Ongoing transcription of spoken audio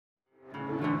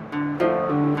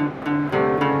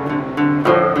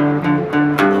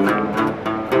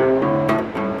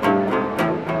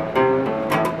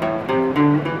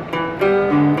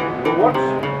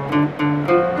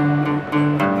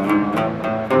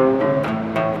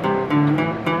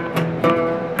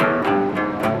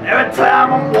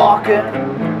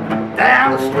walking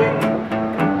down the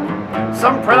street,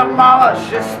 some pretty mama,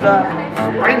 she starts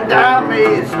bring down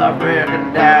me, start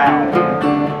breaking down.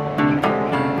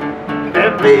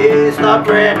 Baby, start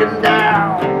breaking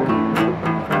down.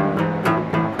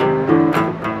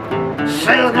 She's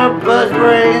gonna buzz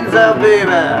brains out, baby,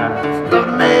 it's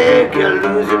gonna make you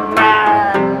lose your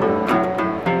mind.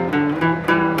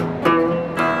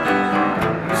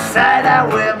 You side-eye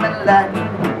women like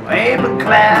you ain't a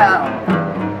clown.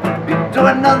 You're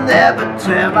doing nothing there but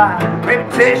tear my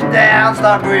reputation down,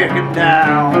 start breaking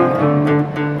down.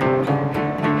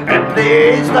 And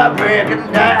please start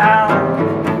breaking down.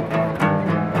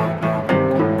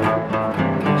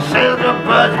 She's gonna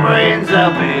buzz brains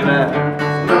out, baby,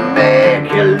 it's gonna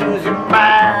make you lose your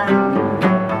mind.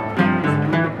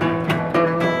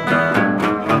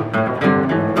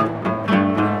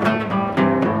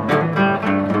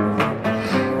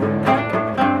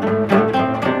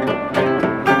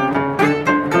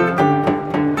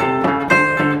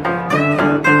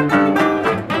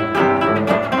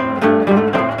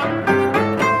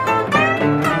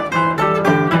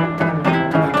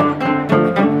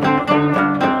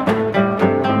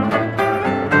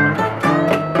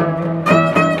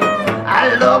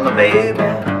 Baby,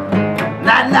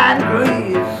 99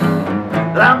 degrees.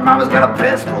 That mama's got a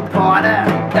pistol pointed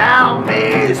down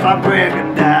me. Start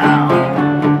breaking down.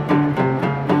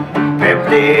 Baby,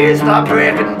 please start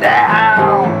breaking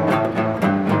down.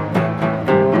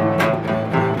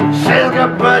 She's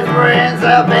got buzz brains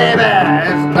out, baby,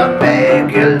 it's gonna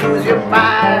make you lose your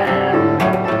mind.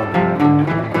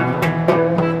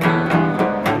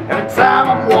 Every time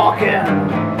I'm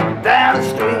walking down the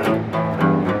street,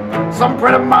 some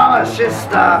pretty mama, she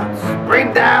starts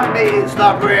bring down me,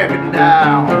 start breaking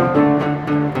down.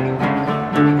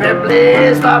 Baby,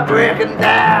 please start breaking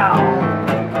down.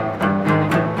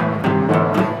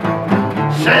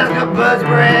 She's got buzz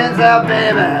brains out,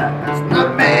 baby, it's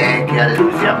gonna make you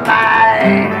lose your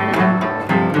mind.